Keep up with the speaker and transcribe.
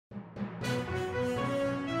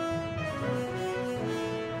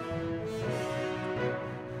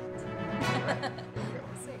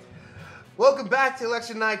Welcome back to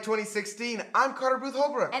Election Night 2016. I'm Carter Booth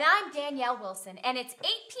Holbrook. And I'm Danielle Wilson. And it's 8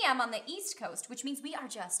 p.m. on the East Coast, which means we are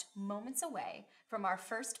just moments away from our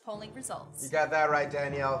first polling results. You got that right,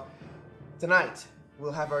 Danielle. Tonight,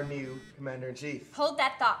 we'll have our new Commander-in-Chief. Hold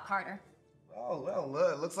that thought, Carter. Oh,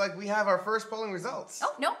 well, looks like we have our first polling results.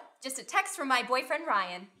 Oh, no, just a text from my boyfriend,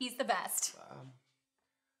 Ryan. He's the best.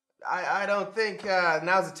 I don't think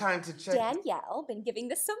now's the time to check. Danielle, been giving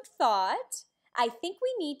this some thought. I think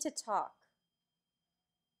we need to talk.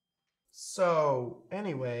 So,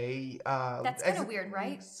 anyway, That's kind of weird,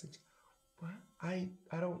 right? What? I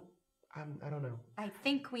don't know. I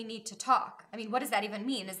think we need to talk. I mean, what does that even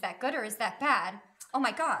mean? Is that good or is that bad? Oh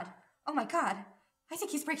my God. Oh my God. I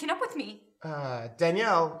think he's breaking up with me.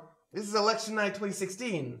 Danielle, this is Election Night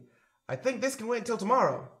 2016. I think this can wait until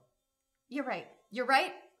tomorrow. You're right. You're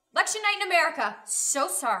right. Election night in America. So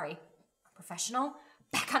sorry. Professional.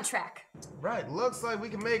 Back on track. Right, looks like we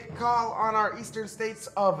can make a call on our eastern states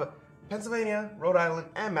of Pennsylvania, Rhode Island,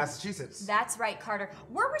 and Massachusetts. That's right, Carter.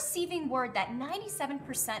 We're receiving word that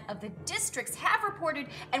 97% of the districts have reported,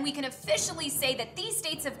 and we can officially say that these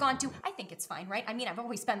states have gone to, I think it's fine, right? I mean, I've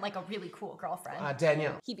always been like a really cool girlfriend.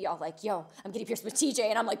 Danielle. He'd be all like, yo, I'm getting pierced with TJ,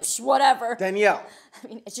 and I'm like, psh, whatever. Danielle. I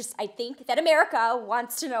mean, it's just, I think that America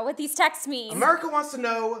wants to know what these texts mean. America wants to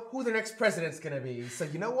know who their next president's gonna be. So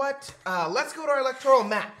you know what? Let's go to our electoral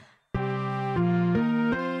map.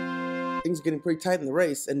 Things are getting pretty tight in the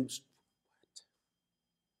race, and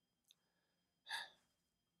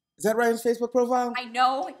is that Ryan's Facebook profile? I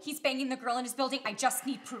know he's banging the girl in his building. I just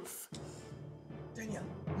need proof. Danielle,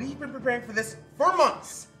 we've been preparing for this for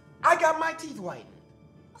months. I got my teeth whitened.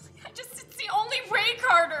 It's the only way,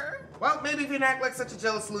 Carter. Well, maybe if he didn't act like such a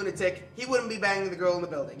jealous lunatic, he wouldn't be banging the girl in the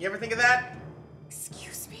building. You ever think of that?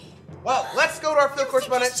 Excuse me. Well, let's go to our field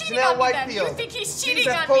correspondent, Janelle Whitefield. You think he's cheating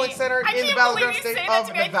She's at on polling me? center I in the can't battleground believe you state say that of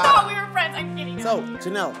to me. I Nevada. thought we were friends. I'm kidding. So,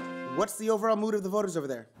 Janelle, what's the overall mood of the voters over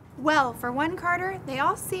there? Well, for one, Carter, they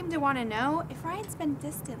all seem to want to know if Ryan's been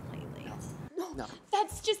distant lately. No.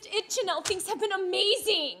 That's just it. Janelle, things have been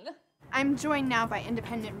amazing. I'm joined now by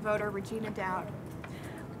independent voter Regina Dowd.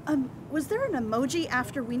 Was there an emoji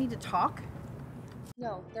after we need to talk?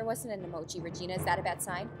 No, there wasn't an emoji, Regina. Is that a bad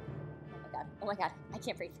sign? Oh my God, I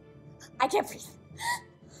can't breathe. I can't breathe.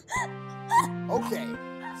 Okay,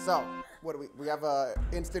 so, what do we have a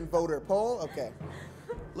instant voter poll? Okay.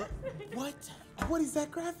 Look, what is that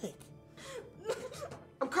graphic?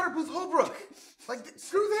 I'm Carter Booth Holbrook. Like,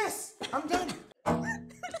 screw this. I'm done.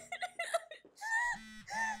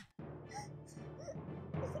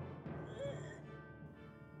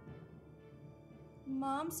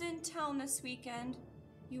 Mom's in town this weekend.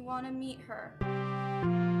 You want to meet her?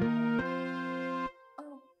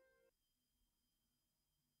 Oh.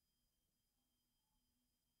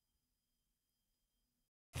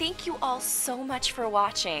 Thank you all so much for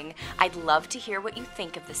watching. I'd love to hear what you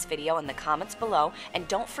think of this video in the comments below, and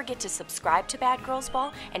don't forget to subscribe to Bad Girls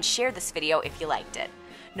Ball and share this video if you liked it.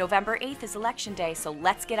 November 8th is Election Day, so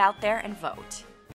let's get out there and vote.